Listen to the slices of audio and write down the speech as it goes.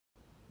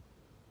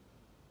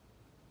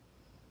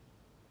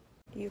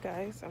You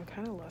guys, I'm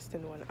kind of lost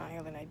in one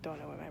aisle and I don't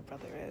know where my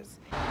brother is.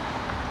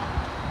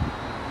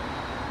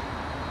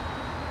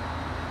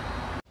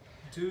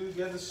 Dude,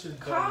 get this shit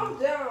done. Calm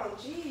down,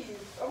 jeez.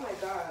 Oh my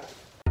god.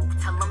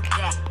 Tell them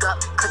back up,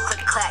 click,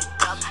 click, clack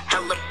up.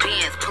 Hella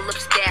bands, pull up,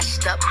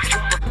 stashed up.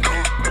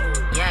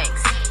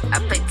 Yikes, I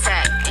play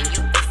tag and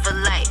you it for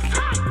life.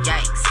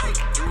 Yikes,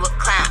 you a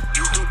clown,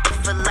 you do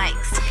it for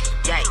likes.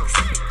 Yikes,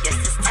 yes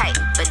it's tight,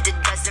 but it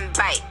doesn't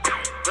bite.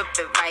 Rip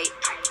it right,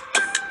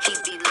 he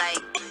be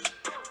like.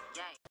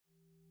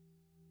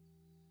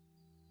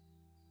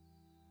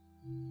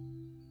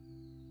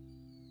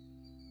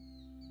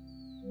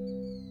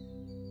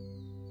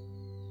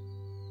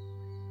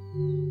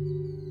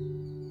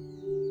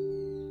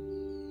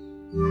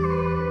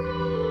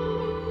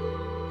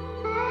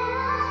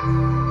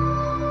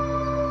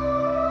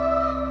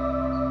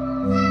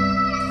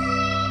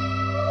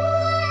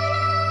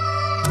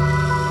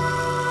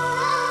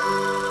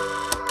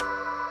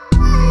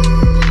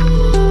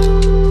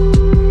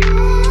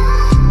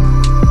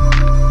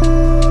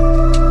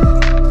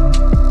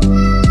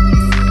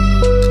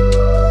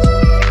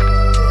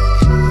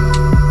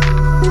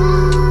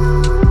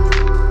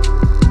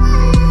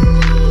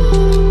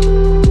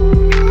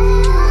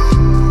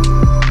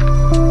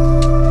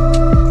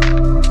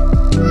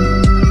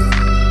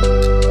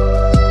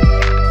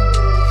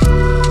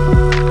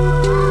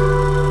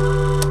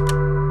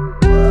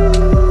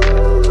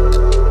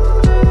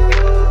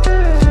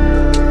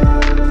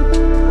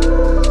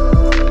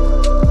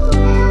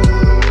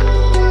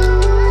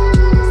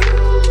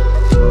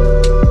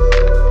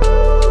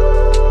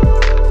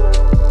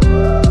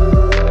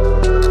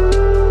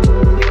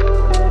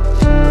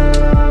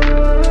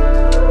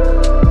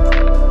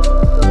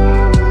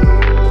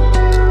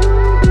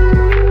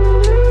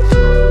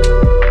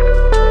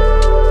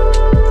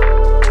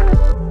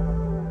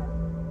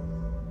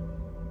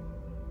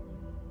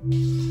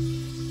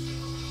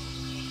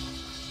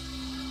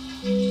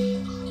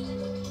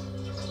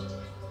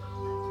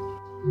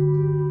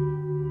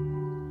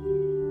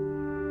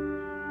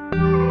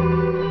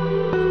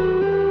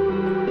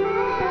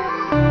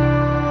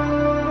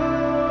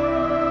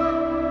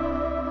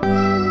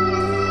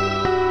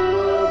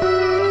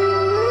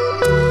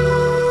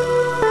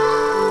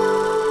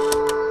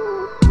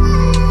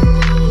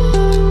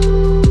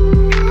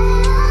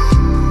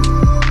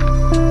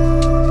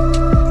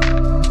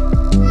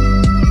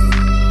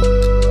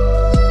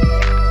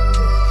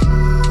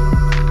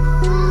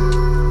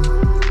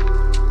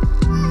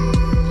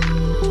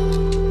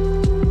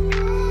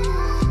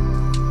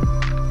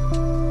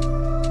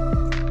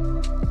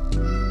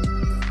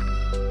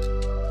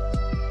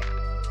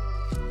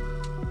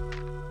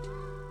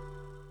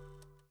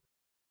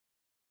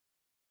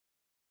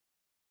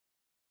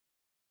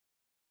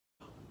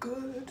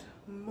 Good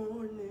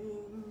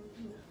morning.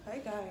 Hi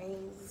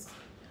guys.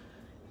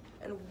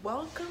 And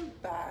welcome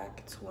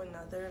back to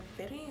another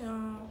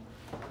video,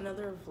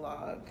 another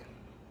vlog.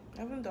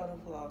 I haven't done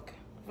a vlog.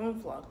 I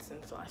haven't vlogged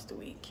since last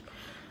week.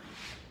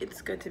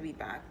 It's good to be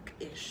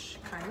back-ish,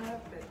 kind of,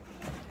 but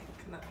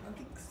like,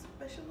 nothing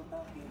special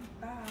about being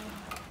back.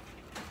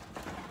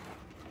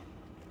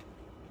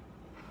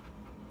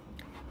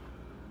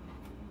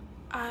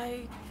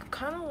 I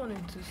kind of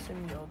want to do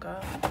some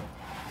yoga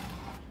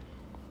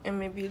and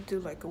maybe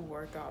do like a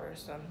workout or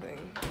something.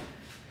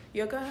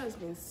 Yoga has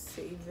been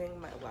saving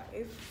my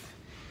life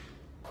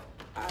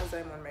as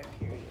I'm on my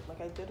period. Like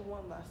I did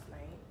one last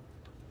night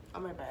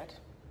on my bed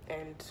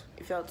and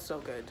it felt so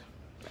good.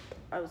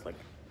 I was like,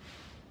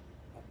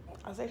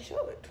 as I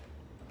should.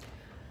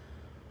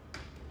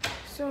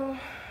 So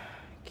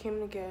came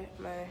to get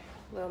my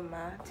little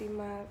matty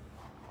mat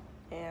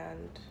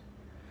and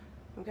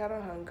I'm kind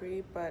of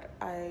hungry, but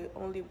I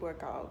only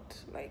work out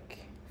like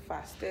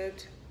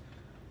fasted.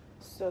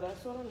 So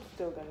that's what I'm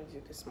still gonna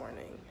do this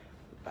morning,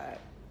 but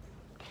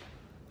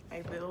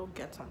I will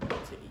get something to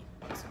eat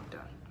once I'm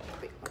done, I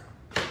think.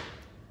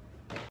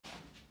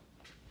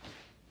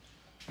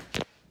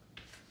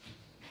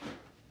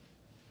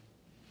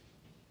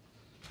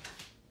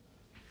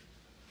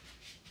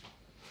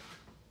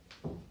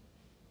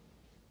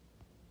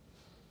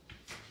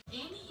 In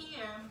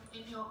here,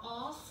 in your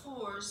all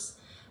fours,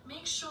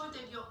 make sure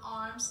that your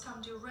arms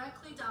come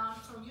directly down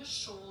from your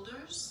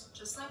shoulders,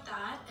 just like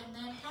that, and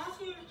then have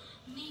your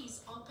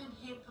knees open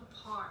hip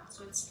apart,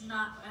 so it's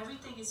not,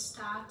 everything is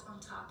stacked on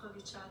top of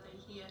each other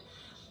here.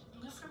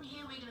 And then from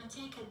here, we're gonna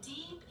take a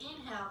deep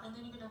inhale, and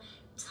then you're gonna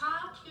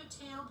tuck your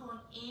tailbone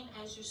in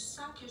as you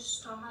suck your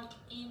stomach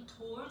in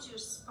towards your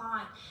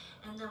spine.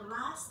 And the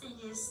last thing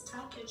is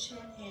tuck your chin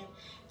in.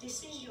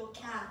 This is your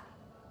cat.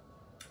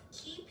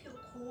 Keep your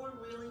core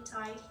really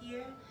tight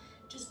here.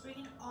 Just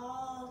bring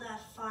all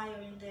that fire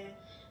in there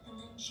and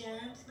then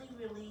gently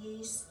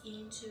release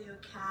into your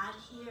cat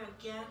here.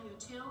 Again, your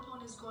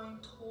tailbone is going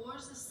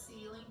towards the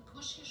ceiling.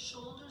 Push your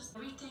shoulders.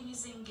 Everything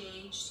is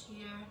engaged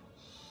here.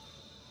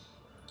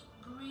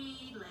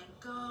 Breathe, let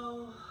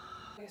go.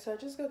 Okay, so I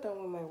just got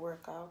done with my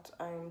workout.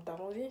 I'm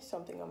downloading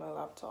something on my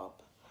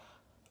laptop.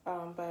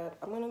 But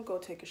I'm gonna go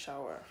take a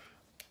shower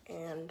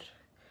and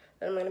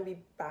then I'm gonna be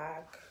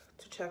back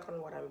to check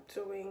on what I'm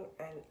doing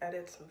and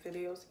edit some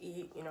videos,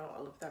 eat, you know,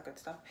 all of that good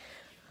stuff.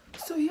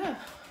 So yeah,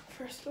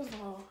 first of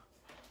all,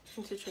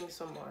 I need to drink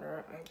some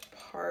water. I'm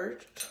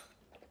parched.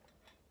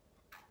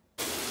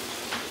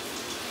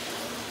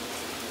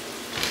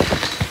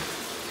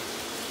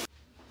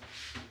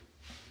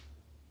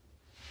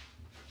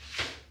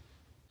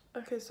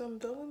 Okay, so I'm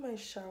done with my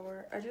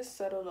shower. I just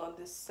settled on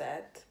this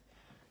set.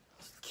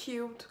 It's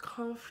cute,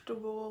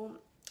 comfortable,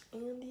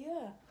 and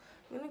yeah,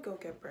 I'm gonna go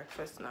get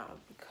breakfast now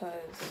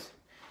because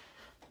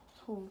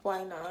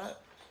why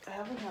not? I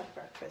haven't had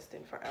breakfast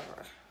in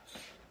forever.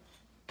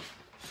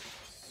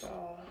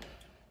 So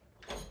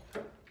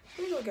let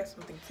me go get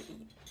something to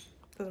eat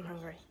because I'm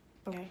hungry.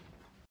 Okay.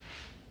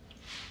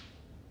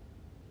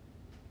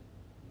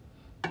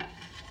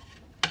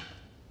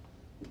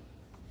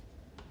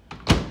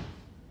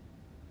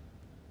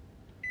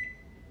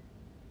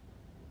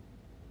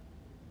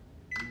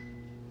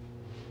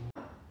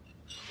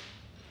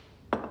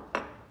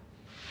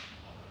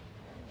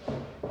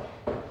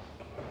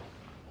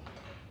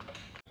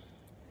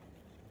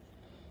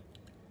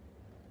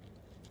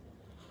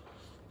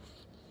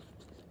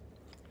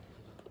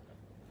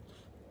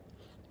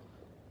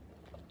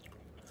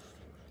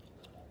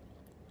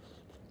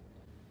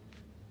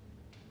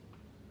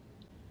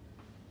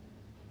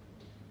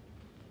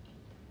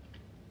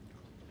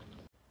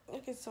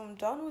 Okay, so I'm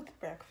done with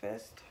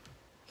breakfast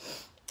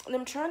and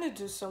I'm trying to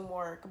do some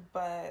work,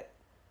 but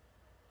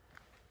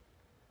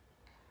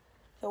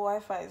the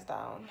Wi-Fi is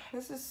down.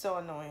 This is so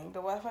annoying.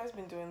 The Wi-Fi has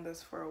been doing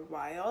this for a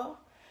while,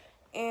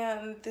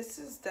 and this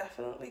is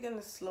definitely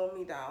gonna slow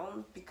me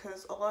down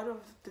because a lot of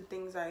the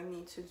things I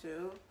need to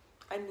do,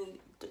 I need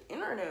the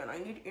internet. I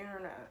need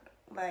internet,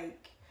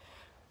 like,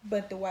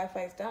 but the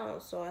Wi-Fi is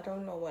down, so I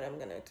don't know what I'm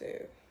gonna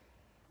do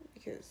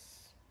because,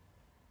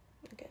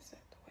 like I said,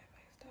 the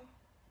Wi-Fi is down.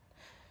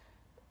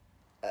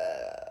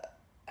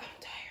 I'm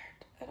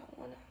tired. I don't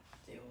want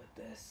to deal with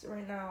this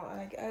right now.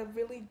 Like, I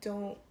really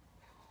don't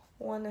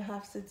want to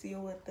have to deal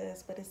with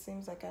this, but it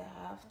seems like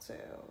I have to.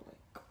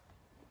 Like,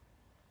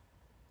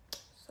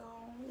 so,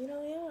 you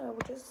know, yeah,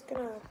 we're just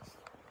gonna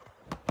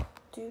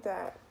do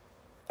that.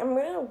 I'm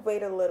gonna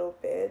wait a little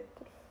bit.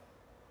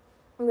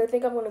 I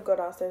think I'm gonna go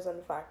downstairs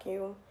and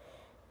vacuum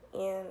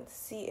and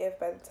see if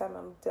by the time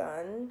I'm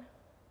done,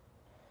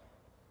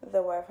 the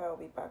Wi-Fi will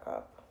be back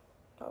up,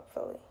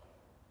 hopefully.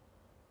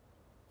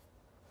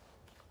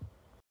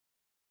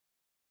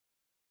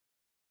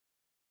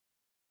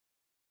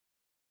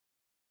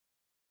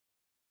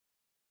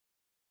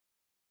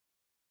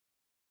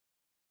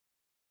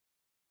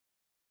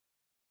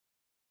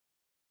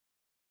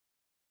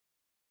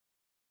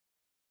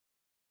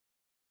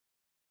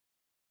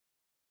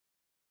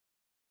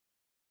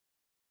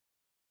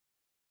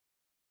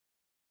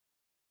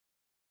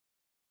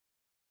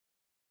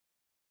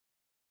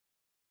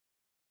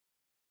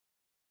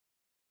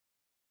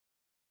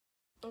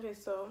 Okay,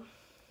 so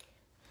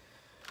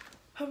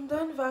I'm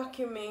done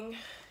vacuuming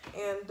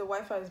and the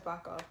Wi-Fi is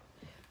back up,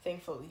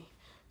 thankfully.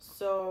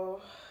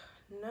 So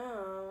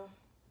now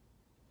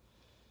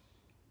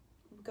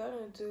I'm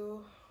gonna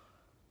do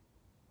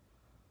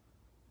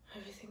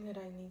everything that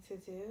I need to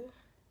do.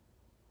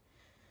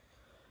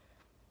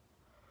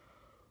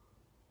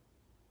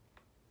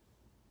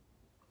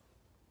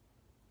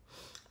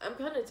 I'm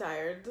kind of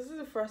tired. This is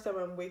the first time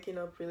I'm waking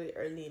up really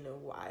early in a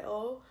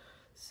while,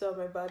 so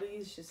my body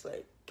is just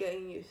like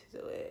getting used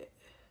to it.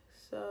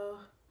 So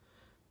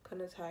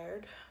kind of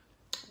tired,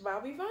 but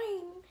I'll be fine.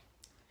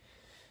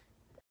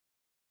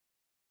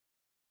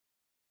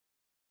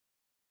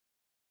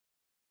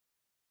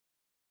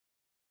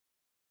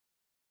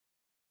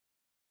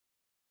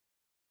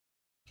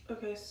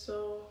 Okay,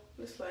 so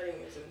this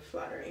lighting isn't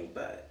flattering,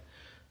 but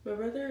my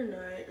brother and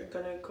I are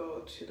gonna go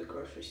to the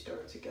grocery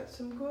store to get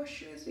some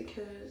groceries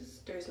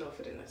because there's no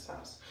food in this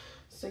house.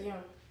 So yeah.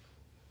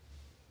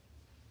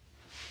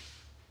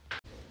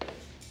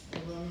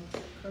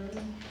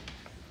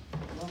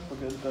 Don't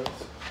forget that.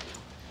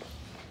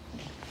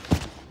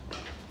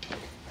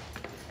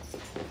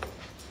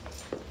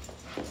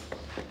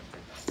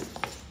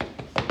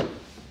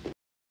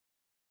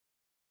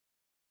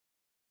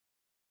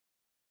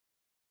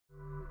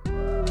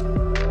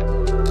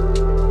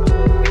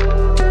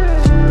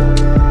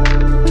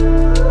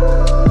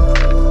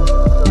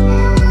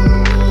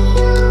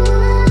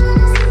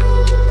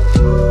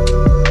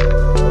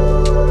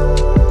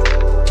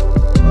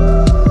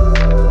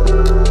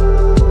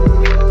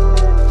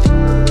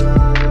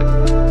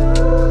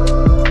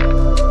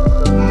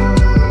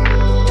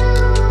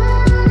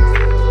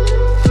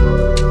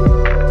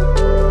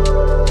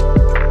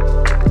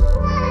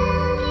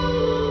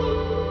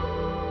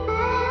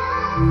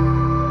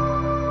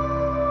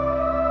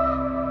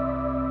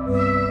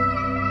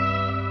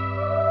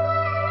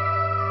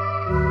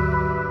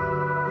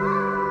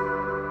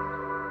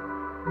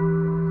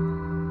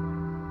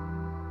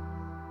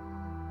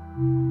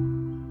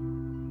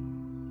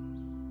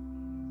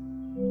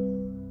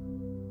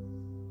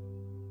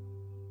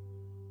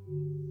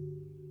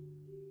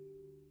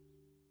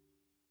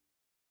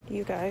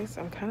 You guys,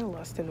 I'm kind of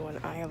lost in one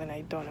aisle and I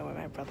don't know where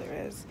my brother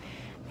is.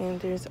 And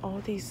there's all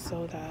these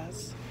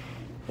sodas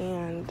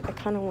and I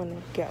kind of want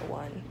to get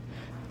one.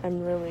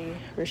 I'm really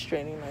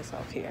restraining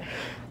myself here.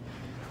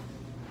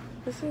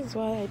 This is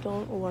why I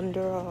don't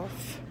wander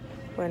off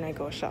when I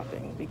go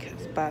shopping,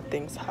 because bad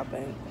things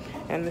happen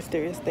and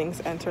mysterious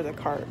things enter the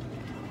cart.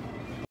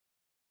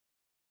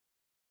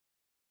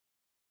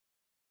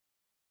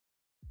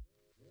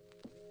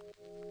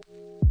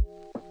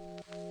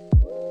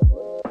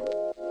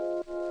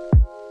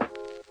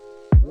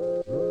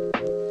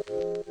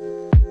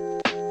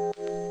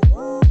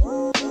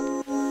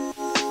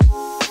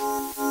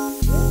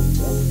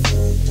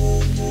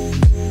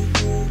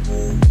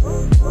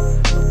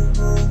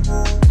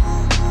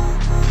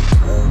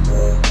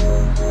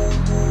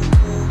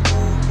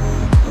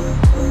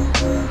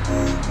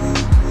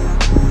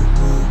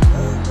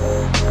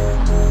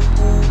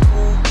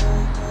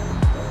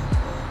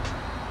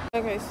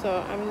 Okay,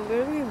 so I'm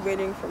literally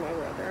waiting for my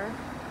brother.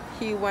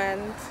 He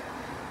went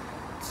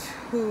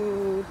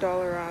to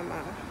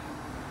Dollarama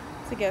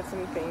to get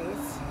some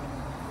things,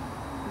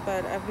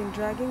 but I've been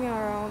dragging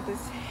around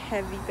this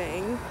heavy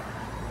thing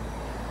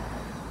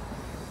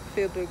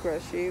filled with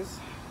groceries,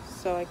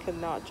 so I could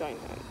not join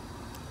him.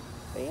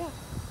 But yeah,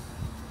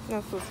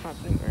 that's what's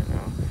happening right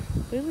now.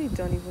 Literally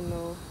don't even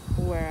know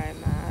where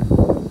I'm at.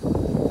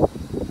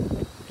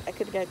 I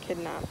could get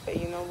kidnapped, but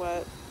you know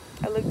what?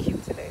 I look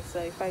cute today, so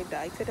if I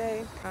die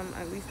today,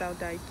 at least I'll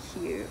die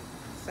cute.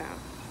 So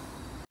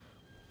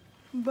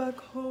back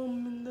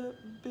home in the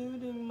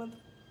building,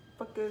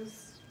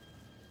 motherfuckers.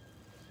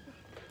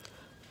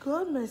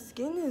 God, my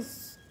skin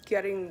is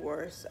getting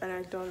worse and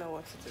I don't know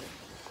what to do.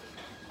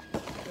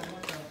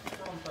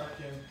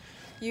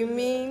 You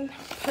mean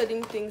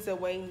putting things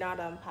away, not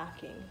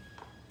unpacking?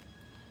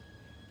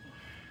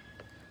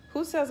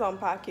 Who says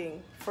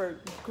unpacking for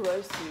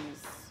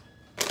groceries?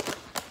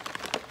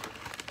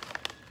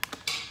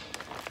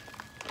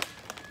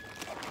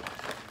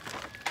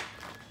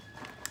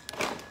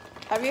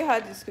 Have you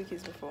had these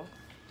cookies before?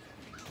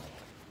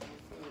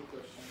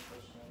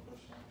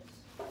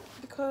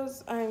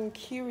 Because I'm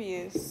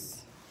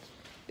curious.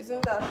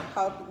 Isn't that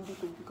how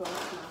people become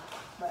smart?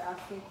 By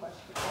asking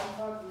questions.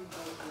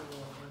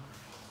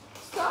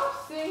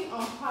 Stop saying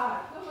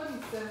unpack.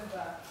 Nobody says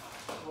that.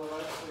 Well,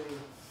 I say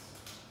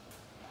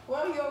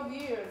Well, you're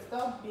weird.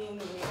 Stop being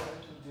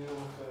weird. to deal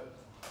with it.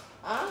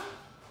 Huh?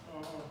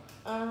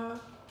 Uh-huh.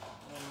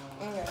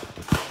 Okay.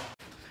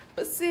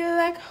 But see,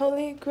 like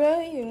Holy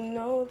Grail, you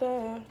know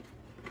that.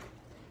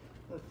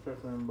 It's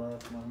freaking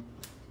embarrassed, man.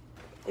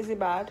 Is it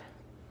bad?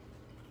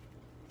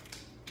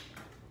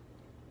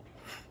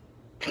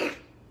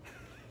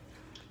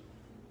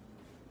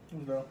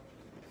 No.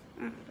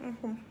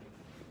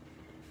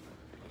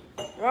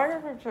 Why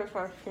does it taste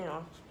like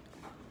peanuts?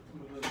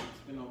 Because it's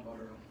peanut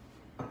butter.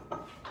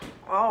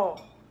 Oh.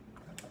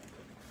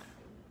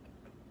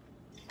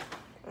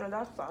 No,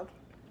 that's sad.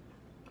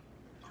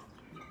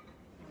 I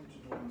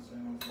just want to say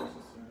no necessary.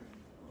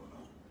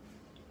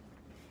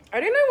 I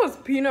didn't know it was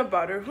peanut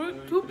butter.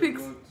 Who Pretty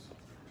picks good.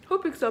 who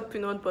picks up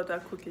peanut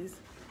butter cookies?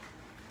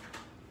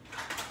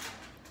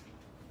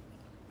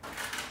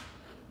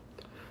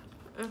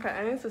 Okay,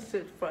 I need to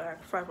sit for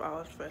like 5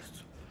 hours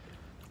first.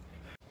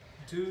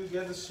 Dude,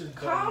 get this shit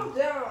done. Calm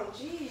down,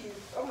 jeez.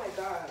 Oh my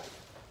god.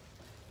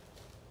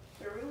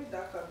 You're really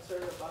that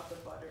concerned about the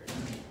butter.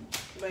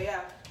 But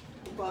yeah,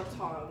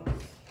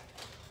 batons.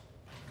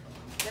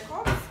 They're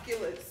called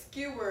skillets.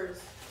 Skewers.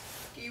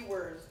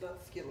 Skewers,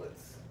 not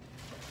skillets.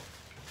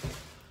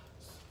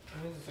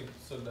 I need to take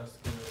soda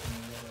still in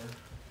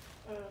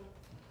water.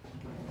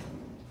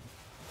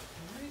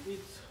 Can I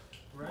eat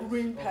rice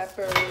Green or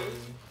peppers.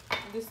 spaghetti?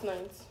 This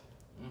night.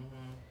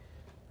 Mm-hmm.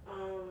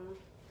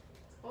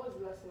 What was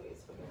the last thing we ate?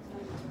 Spaghetti.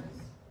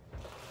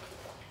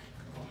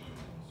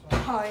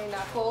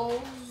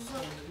 Pineapples.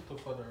 Eat the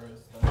for the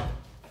rest. Like.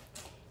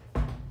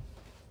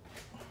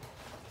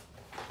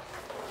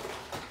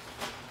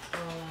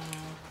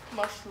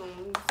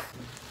 Mushrooms.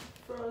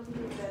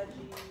 Frozen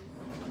veggies.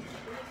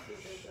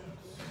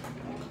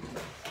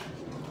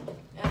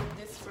 And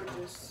this for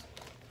juice.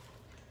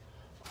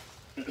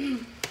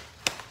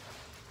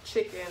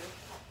 Chicken.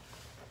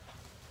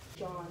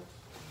 John.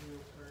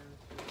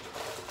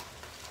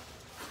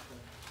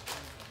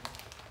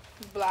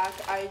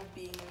 Black-eyed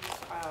beans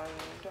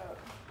and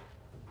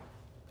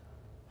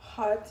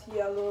hot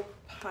yellow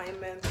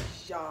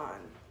parmesan.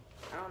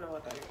 I don't know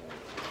what that is.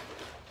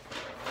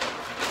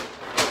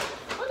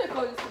 What they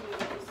call this to me?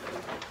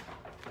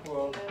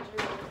 Well,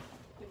 Nigeria.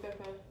 The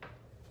pepper.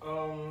 I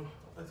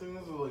think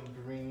this is like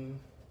green.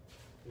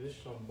 This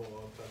some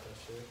ball type of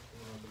shit.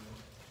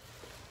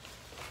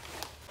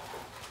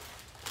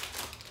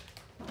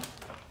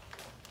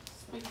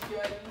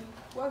 Spaghetti.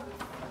 What's this?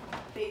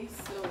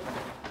 Basil.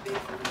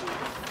 Basil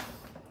leaves.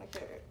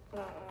 Okay. No,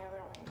 the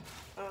other one.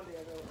 Oh, the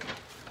other one.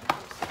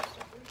 I'm so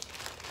stupid.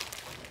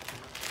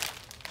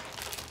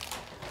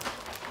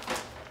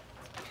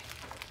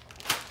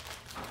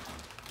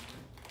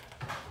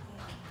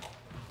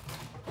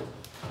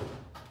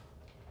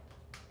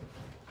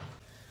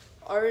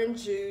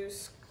 orange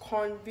juice,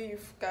 corned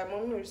beef. God,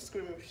 mom will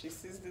scream if she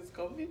sees this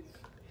corned beef.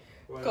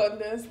 Why?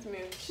 Condensed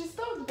milk. She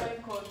stopped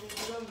buying corned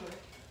beef, you don't know.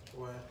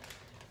 Why?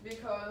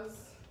 Because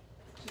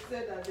she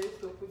said that they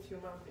still put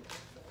human beings.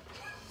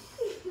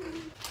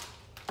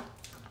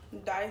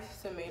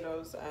 Diced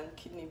tomatoes and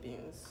kidney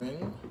beans.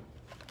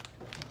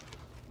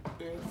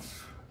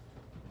 If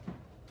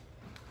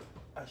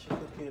I should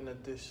cook it in a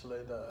dish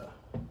like that,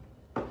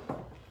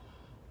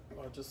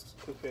 or just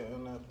cook it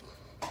in a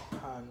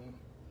pan.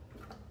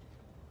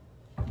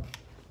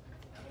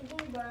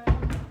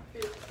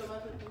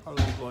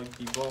 Hello, boy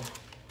people.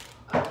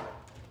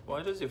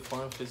 Why does your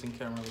front-facing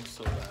camera look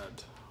so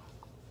bad?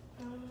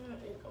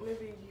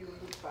 Maybe you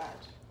look bad.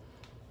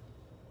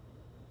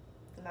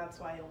 And that's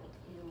why you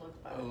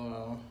look bad.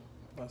 Oh,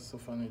 that's a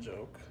funny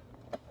joke.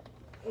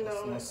 No.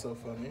 That's not so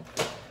funny.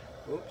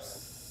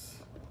 Oops.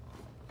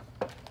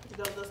 You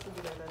don't just do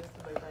like that, just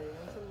do like that. You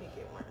want to make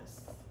it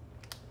worse.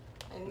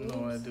 And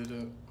No, I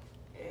didn't.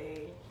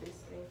 This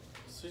thing.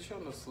 Switch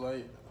on the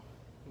slide.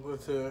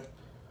 But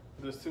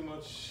there's too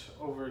much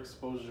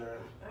overexposure.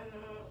 I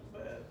know,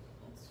 but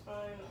it's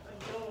fine. I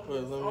don't.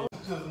 Wait, let me.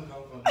 It doesn't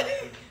help on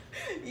that.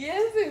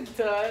 Yes, it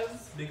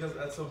does. Because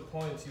at some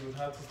point you would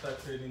have to start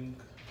creating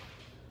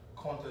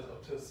content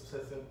up to a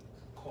certain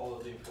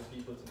quality for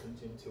people to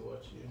continue to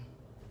watch you.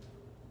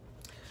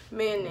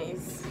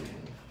 Mayonnaise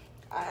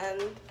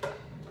and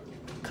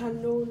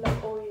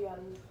canola oil.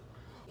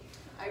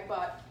 I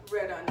bought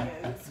red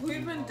onions. Who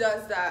even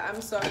does that?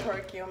 I'm so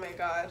quirky. Oh my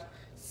god,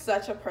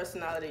 such a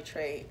personality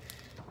trait.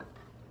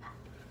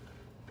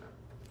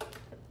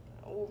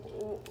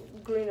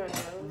 Green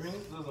onions.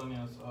 Rinse those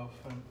onions off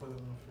and put them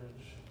in the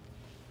fridge.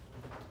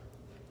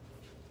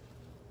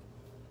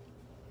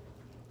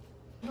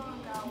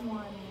 Got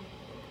one.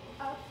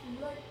 I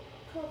feel like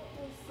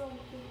cooking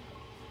something.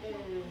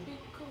 Be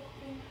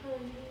cooking her.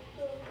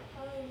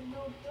 I ain't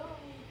no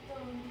dummy.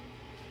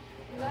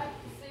 Like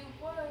to see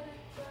what it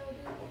does.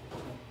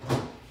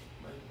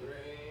 My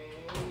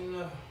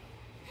brain.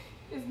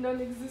 Is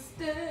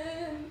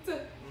non-existent.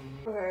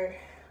 Okay,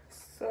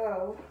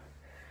 so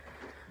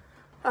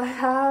I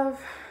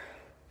have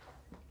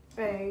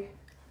a.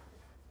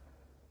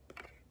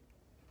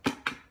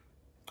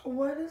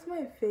 Why does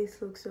my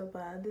face look so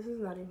bad? This is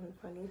not even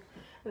funny.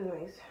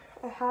 Anyways,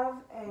 I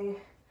have a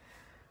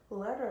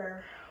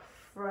letter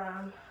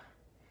from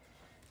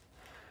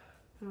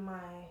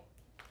my.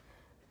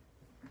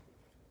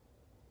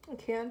 I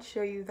can't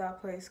show you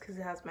that place because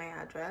it has my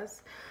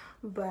address,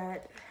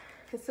 but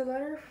it's a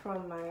letter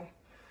from my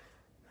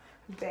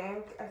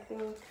bank, I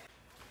think.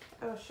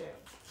 Oh shit.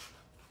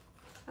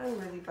 I'm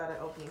really bad at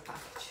opening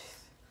packages.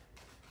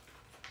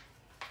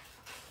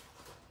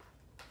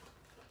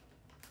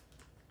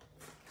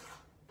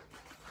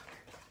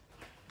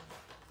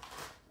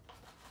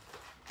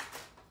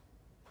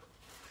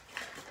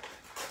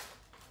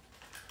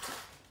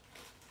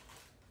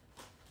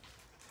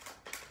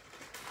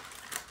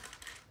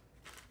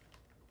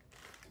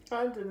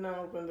 I did not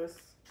open this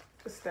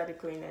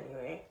aesthetically in any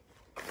way.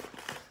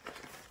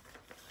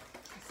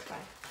 It's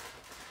fine.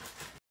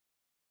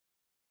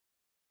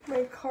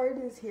 My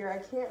card is here. I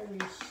can't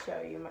really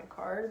show you my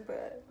card,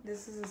 but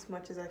this is as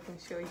much as I can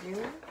show you.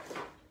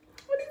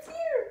 But it's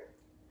here!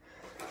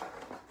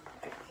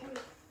 I can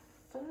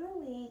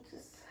finally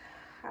just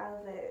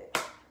have it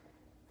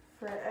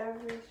for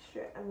every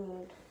shit I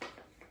need.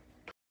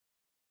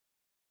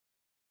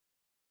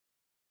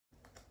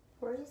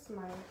 Where's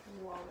my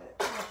wallet?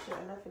 Oh shit,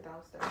 I left it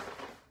downstairs.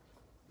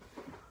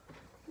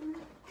 I'll be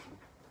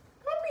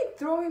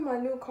throwing my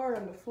new card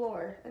on the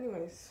floor.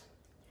 Anyways,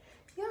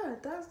 yeah,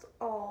 that's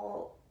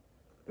all.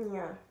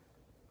 Yeah.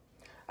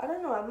 I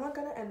don't know. I'm not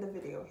gonna end the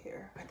video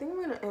here. I think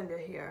I'm gonna end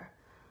it here.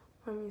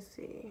 Let me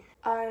see.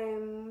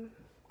 I'm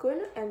going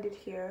to end it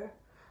here,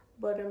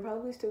 but I'm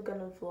probably still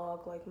gonna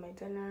vlog like my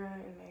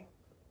dinner and my,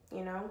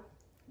 you know.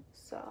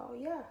 So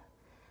yeah.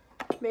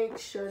 Make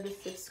sure to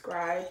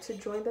subscribe to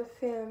join the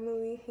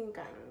family. Hey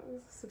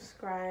guys,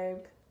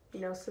 subscribe,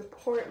 you know,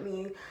 support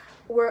me.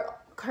 We're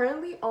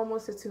currently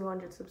almost at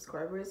 200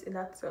 subscribers, and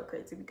that's so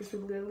crazy because we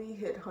literally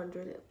hit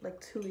 100 like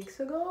 2 weeks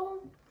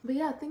ago. But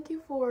yeah, thank you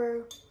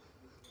for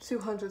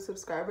 200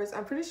 subscribers.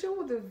 I'm pretty sure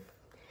we'll have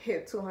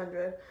hit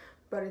 200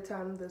 by the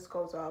time this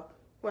goes up.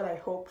 Well, I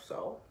hope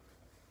so.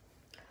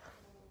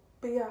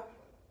 But yeah.